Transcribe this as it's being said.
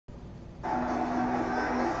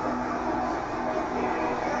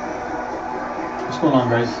going on,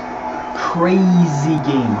 guys? Crazy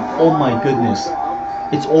game. Oh my goodness.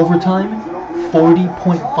 It's overtime.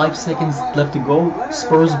 40.5 seconds left to go.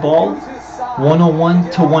 Spurs ball.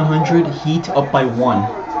 101 to 100. Heat up by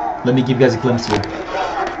 1. Let me give you guys a glimpse here.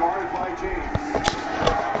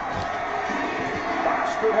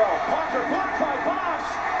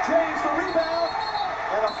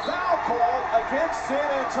 Against San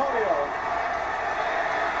Antonio.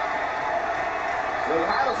 They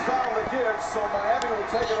had a foul to give, so Miami will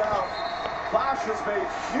take it out. Bosch has made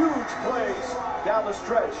huge plays down the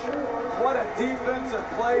stretch. What a defensive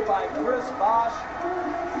play by Chris Bosch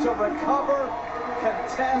to recover,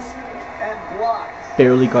 contest, and block.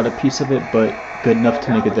 Barely got a piece of it, but good enough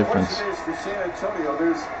to make a difference. The question is for San Antonio,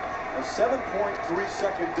 there's a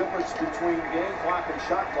 7.3-second difference between game clock and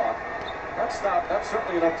shot clock. That's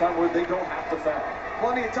certainly enough time where they don't have to foul.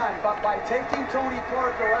 Plenty of time, but by taking Tony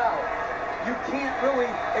Parker out, you can't really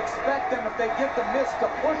expect them, if they get the miss, to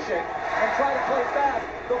push it and try to play fast.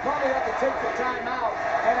 They'll probably have to take the time out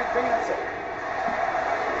and advance it.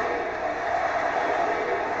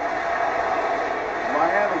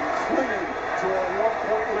 Miami clinging to a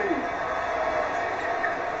 1-point lead.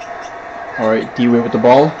 Alright, D-Wade with the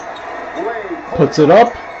ball. Puts it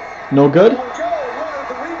up. No good.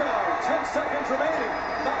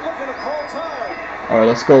 Alright,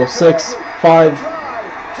 let's go. 6, 5.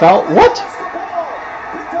 Foul. What?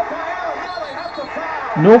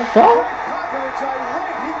 No foul?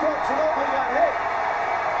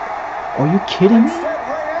 Are you kidding me?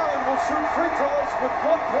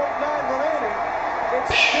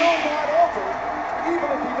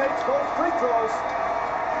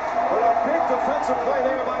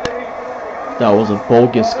 That was a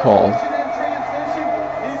bogus call.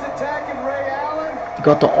 He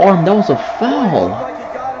got the arm. That was a foul.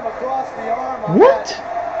 What?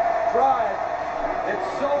 It's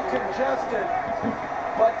so congested,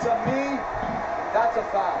 but to me, that's a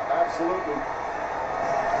foul. Absolutely.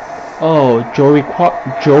 Oh, Joey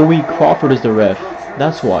Crawford is the ref.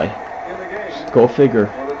 That's why. Go figure.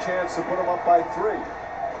 With a chance to put him up by 3.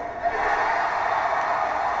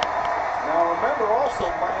 Now remember also,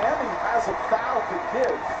 Miami has a foul to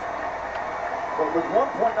give. But with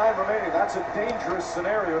 1.9 remaining, that's a dangerous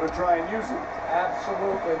scenario to try and use it.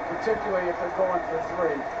 Absolutely, particularly if they're going for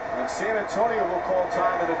 3. And San Antonio will call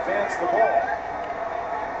time and advance the ball.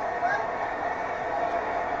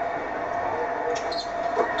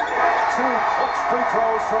 Two clutch free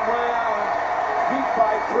throws from Ray Allen. Beat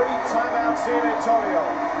by 3. Timeout San Antonio.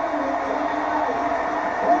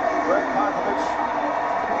 Greg Popovich.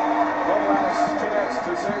 One last chance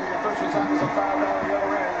to say the officials have a foul down the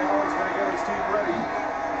other end. Now he's going to get his team ready.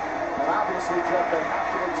 And obviously, Jeff, they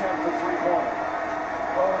have to attempt the three-pointer.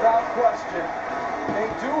 Well, without question. They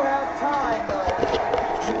do have time, though.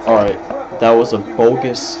 Alright, that was a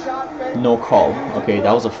bogus no call. Okay,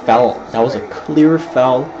 that was a foul. That was a clear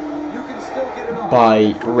foul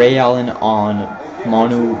by Ray Allen on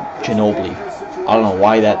Manu Ginobili. I don't know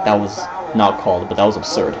why that was not called, but that was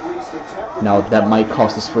absurd. Now, that might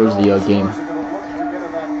cost the Spurs the game.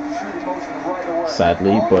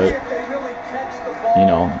 Sadly, but, you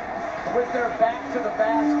know,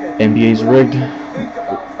 NBA's rigged.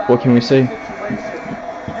 What can we say?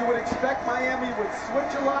 You would expect Miami would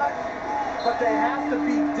switch a lot, but they have to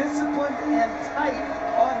be disciplined and tight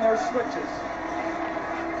on their switches.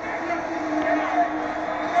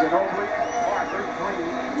 Ginobili, Parker, Green,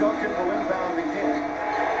 Duncan will inbound again.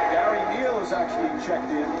 Gary Neal is actually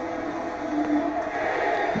checked in.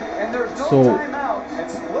 And there's no timeout. And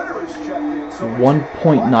Splitter is checked in. So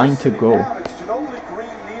 1.9 to go. It's Ginobili,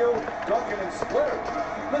 Green, Neal, Duncan, and Splitter.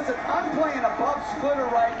 Listen, I'm playing above Splitter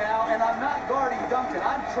right now, and I'm not guarding Duncan.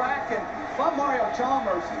 I'm tracking. If I'm Mario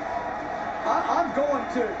Chalmers, I'm going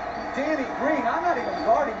to Danny Green. I'm not even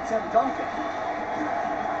guarding Tim Duncan.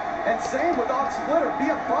 And same with Ox Splitter. Be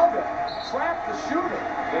above him. Trap the shooter.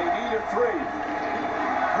 They need a 3.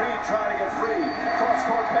 Green trying to get free.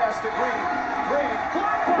 Cross-court pass to Green. Green.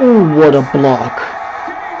 Oh, what a block.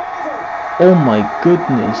 Oh my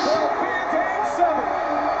goodness.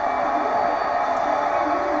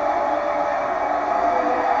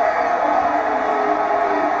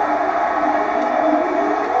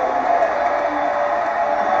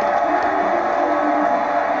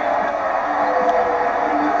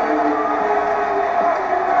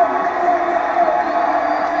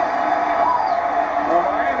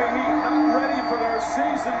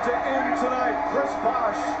 Season to end tonight. Chris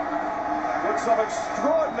Bosch with some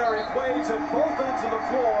extraordinary plays at both ends of the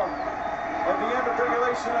floor at the end of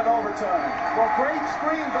regulation and overtime. Well, great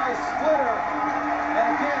screen by Splitter. And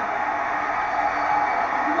again,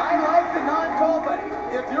 I like the non-call, but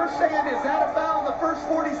if If you're saying, is that a foul in the first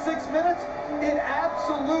 46 minutes? It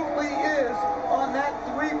absolutely is on that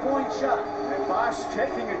three-point shot. And Bosch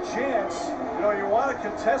taking a chance. You know, you want to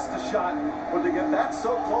contest the shot, but to get that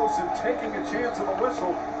so close and taking a chance of a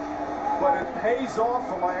whistle, but it pays off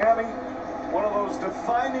for Miami. One of those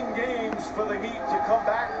defining games for the Heat to come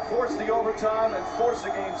back, force the overtime, and force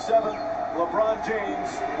a Game 7. LeBron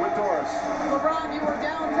James with Doris. LeBron, you were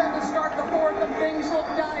down 10 to start the fourth, and things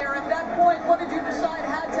looked dire. At that point, what did you decide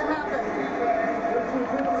had to happen?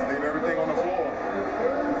 Leave everything on the floor.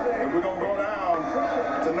 If we're going to go down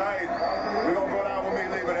tonight, we're going to go down with me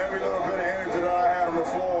leaving every little bit of energy that I had on the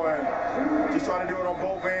floor and just trying to do it on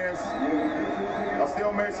both ends. I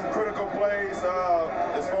still made some critical plays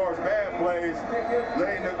as far as bad plays,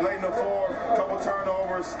 late in the floor, a couple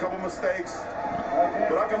turnovers, a couple mistakes.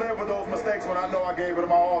 But I can live with those mistakes when I know I gave it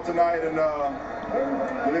my all tonight, and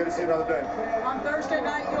we'll live to see another day. On Thursday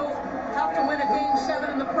night, you'll have to win a Game 7,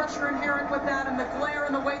 and the pressure inherent with that, and the glare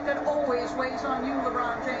and the weight that always weighs on you,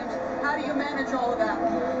 LeBron James. How do you manage all of that?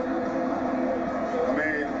 I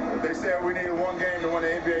mean, they said we needed one game to win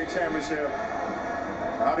the NBA championship.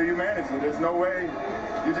 How do you manage it? There's no way.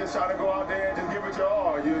 You just try to go out there and just give it your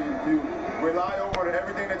all. You rely over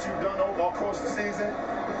everything that you've done over the course of the season,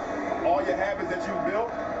 all your habits that you've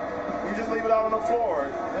built. You just leave it out on the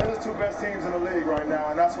floor. They're the two best teams in the league right now,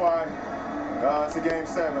 and that's why it's a Game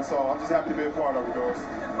 7. So I'm just happy to be a part of it, Doris.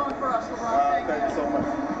 It's fun for us, LeBron. Thank you so much.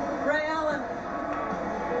 Ray Allen.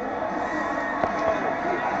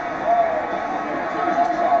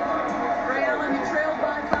 Ray Allen, you trailed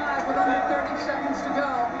by 5 with under 30 seconds to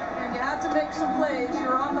go, and you had to make some plays.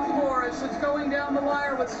 You're on the floor as it's going down the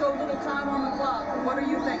wire with so little time on the clock. What are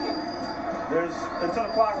you thinking? Until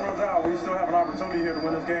the clock runs out, we still have an opportunity here to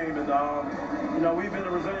win this game. And, you know, we've been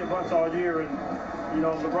a resilient bunch all year. And, you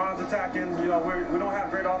know, LeBron's attacking. You know, we don't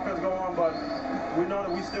have great offense going, but we know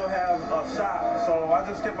that we still have a shot. So I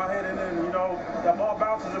just get my head in it, and, you know, that ball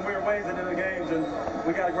bounces in weird ways in the games, and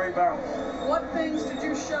we got a great bounce. What things did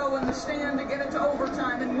you show in the stand to get it to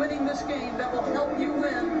overtime and winning this game that will help you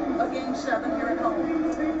win a Game 7 here at home?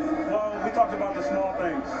 Well, we talked about the small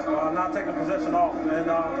things, not taking possession off. And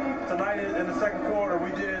tonight in the second quarter,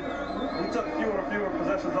 we took fewer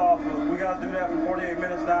possessions off. We got to do that for 48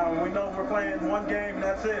 minutes now. And we know we're playing one game, and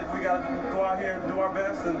that's it. We got to go out here and do our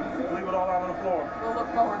best and leave it all out on the floor. We'll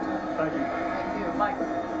look forward to it. Thank you. Thank you. Mike.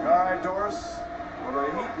 All right, Doris. Well, the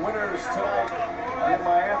Heat winners tonight in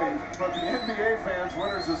Miami, but the NBA fans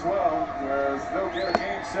winners as well, as they'll get a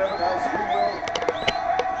Game 7 as we will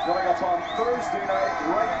coming up on Thursday night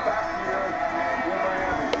right back here in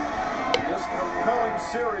Miami. This compelling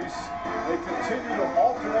series, they continue to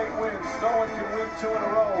alternate wins. No one can win 2 in a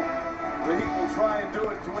row. The Heat will try and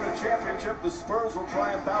do it to win a championship. The Spurs will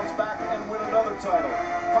try and bounce back and win another title.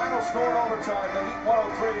 Final score in overtime, the Heat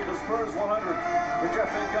 103, the Spurs 100. With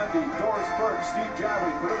Jeff Van Gundy, Doris Burke, Steve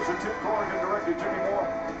Jabley, producer Tim Corrigan, director Jimmy Moore,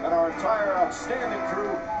 and our entire outstanding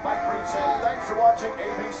crew, Mike Green saying thanks for watching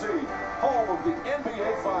ABC, home of the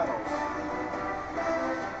NBA Finals.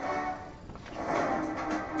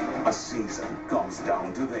 A season comes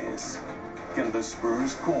down to this. Can the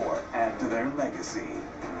Spurs core add to their legacy?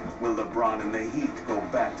 Will LeBron and the Heat go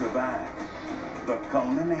back-to-back? The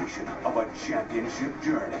culmination of a championship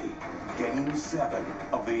journey. Game 7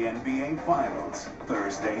 of the NBA Finals,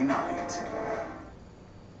 Thursday night.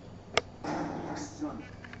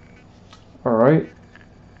 Alright.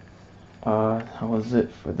 That was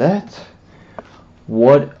it for that.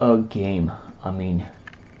 What a game. I mean,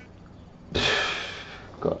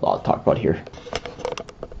 got a lot to talk about here.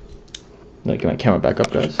 Let me get my camera back up,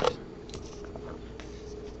 guys.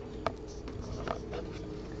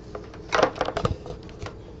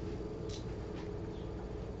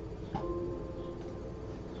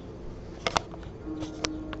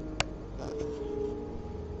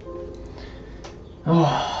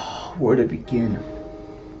 Oh, where to begin?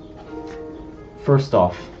 First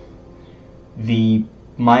off, the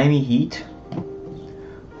Miami Heat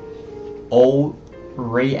owe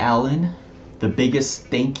Ray Allen the biggest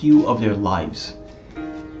thank you of their lives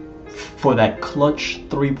for that clutch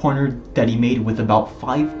three-pointer that he made with about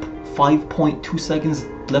 5.2 seconds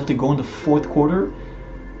left to go in the fourth quarter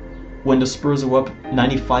when the Spurs were up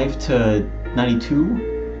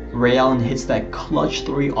 95-92. Ray Allen hits that clutch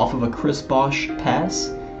 3 off of a Chris Bosh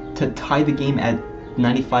pass to tie the game at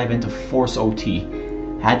 95 and to force OT.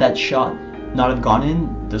 Had that shot not have gone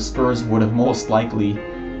in, the Spurs would have most likely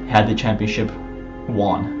had the championship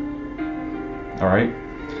won. Alright?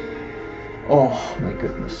 Oh my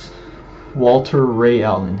goodness. Walter Ray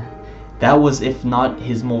Allen. That was, if not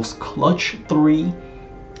his most clutch 3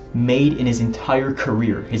 made in his entire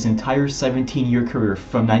career, his entire 17-year career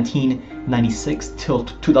from 1996 till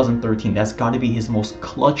 2013. That's got to be his most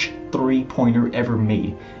clutch three-pointer ever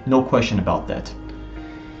made. No question about that.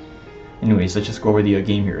 Anyways, let's just go over the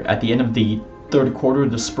game here. At the end of the third quarter,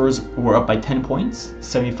 the Spurs were up by 10 points,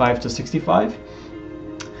 75-65.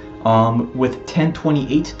 With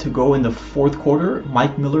 10:28 to go in the fourth quarter,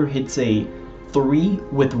 Mike Miller hits a 3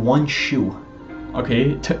 with one shoe.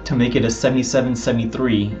 Okay, to make it a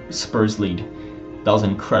 77-73 Spurs lead. That was an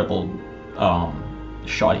incredible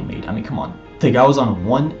shot he made. I mean, come on. The guy was on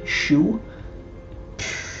one shoe.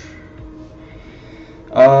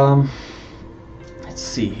 Let's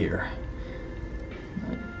see here.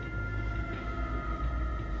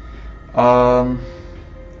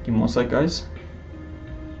 Give me one sec, guys.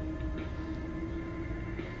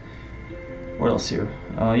 What else here?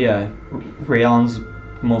 Yeah, Ray Allen's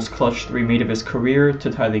most clutch three made of his career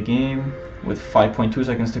to tie the game with 5.2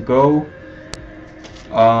 seconds to go.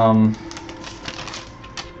 Oh,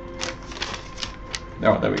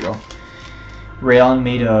 there we go. Ray Allen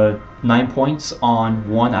made 9 points on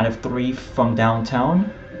 1 out of 3 from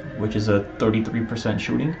downtown, which is a 33%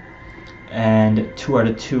 shooting, and 2 out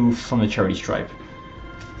of 2 from the charity stripe.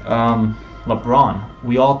 LeBron,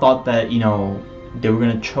 we all thought that, you know, they were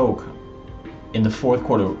gonna choke in the fourth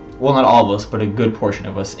quarter. Well, not all of us, but a good portion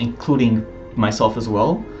of us, including myself as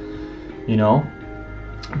well, you know.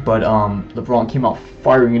 But LeBron came out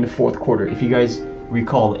firing in the fourth quarter. If you guys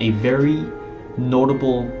recall, a very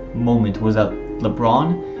notable moment was that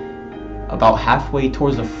LeBron, about halfway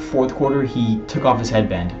towards the fourth quarter, he took off his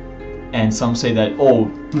headband. And some say that,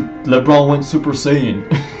 oh, LeBron went Super Saiyan.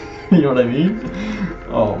 You know what I mean?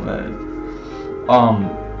 Oh, man.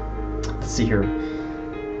 Let's see here.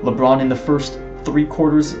 LeBron in the first 3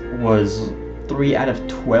 quarters was 3 out of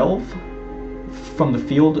 12 from the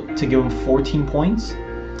field to give him 14 points.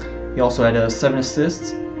 He also had 7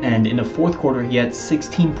 assists, and in the fourth quarter he had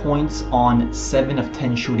 16 points on 7 of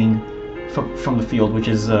 10 shooting from the field, which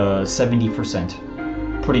is 70%.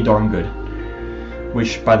 Pretty darn good.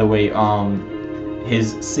 Which, by the way,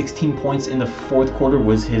 his 16 points in the fourth quarter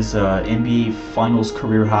was his NBA Finals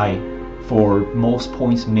career high for most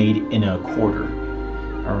points made in a quarter.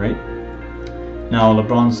 Alright. Now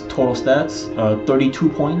LeBron's total stats, 32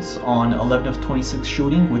 points on 11 of 26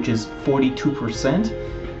 shooting, which is 42%,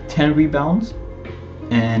 10 rebounds,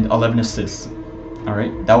 and 11 assists.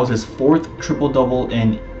 Alright, that was his 4th triple-double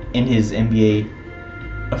in his NBA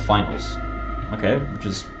Finals. Okay, which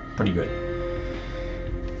is pretty good.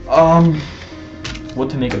 What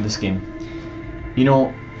to make of this game? You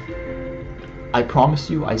know, I promise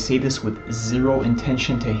you, I say this with zero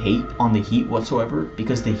intention to hate on the Heat whatsoever,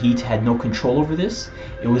 because the Heat had no control over this.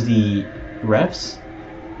 It was the refs,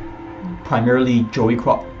 primarily Joey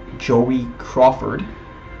Crawford,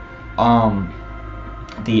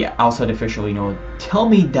 the outside official. You know, tell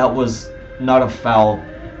me that was not a foul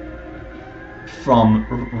from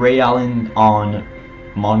Ray Allen on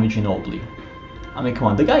Manu Ginobili. I mean, come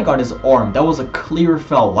on, the guy got his arm. That was a clear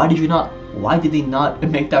foul. Why did they not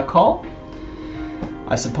make that call?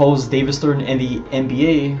 I suppose David Stern and the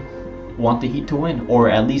NBA want the Heat to win, or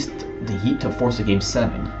at least the Heat to force a Game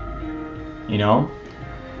 7. You know?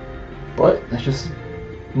 But that's just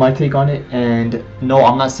my take on it. And no,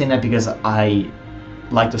 I'm not saying that because I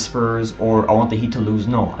like the Spurs or I want the Heat to lose.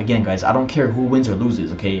 No, again, guys, I don't care who wins or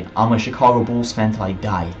loses, okay? I'm a Chicago Bulls fan till I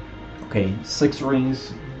die. Okay? 6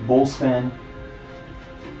 rings, Bulls fan,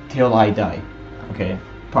 till I die. Okay?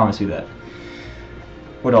 Promise you that.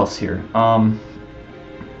 What else here?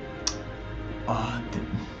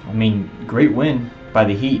 I mean, great win by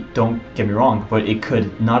the Heat, don't get me wrong, but it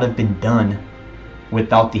could not have been done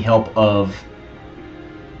without the help of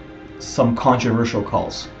some controversial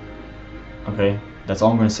calls. Okay? That's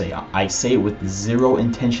all I'm going to say. I say it with zero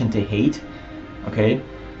intention to hate. Okay?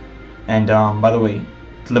 And by the way,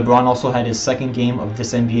 LeBron also had his 2nd game of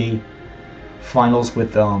this NBA Finals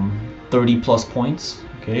with 30 plus points.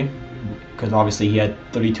 Okay? Because obviously he had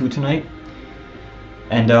 32 tonight.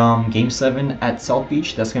 And Game 7 at South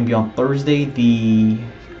Beach, that's going to be on Thursday the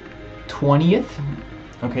 20th.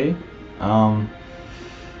 Okay.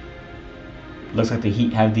 Looks like the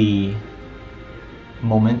Heat have the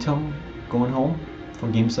momentum going home for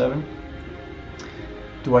Game 7.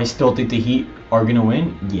 Do I still think the Heat are going to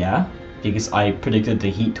win? Yeah, because I predicted the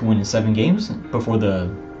Heat to win in 7 games before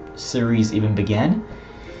the series even began.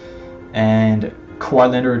 And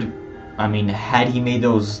Kawhi Leonard, I mean, had he made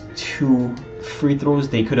those 2 free throws,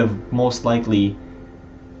 they could have most likely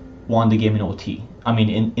won the game in OT. I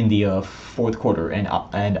mean, in the 4th quarter, and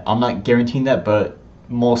I'm not guaranteeing that, but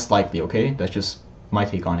most likely. Okay, that's just my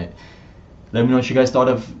take on it. Let me know what you guys thought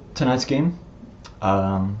of tonight's game.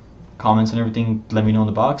 Comments and everything, let me know in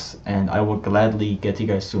the box, and I will gladly get to you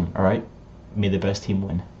guys soon. Alright? May the best team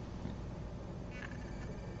win.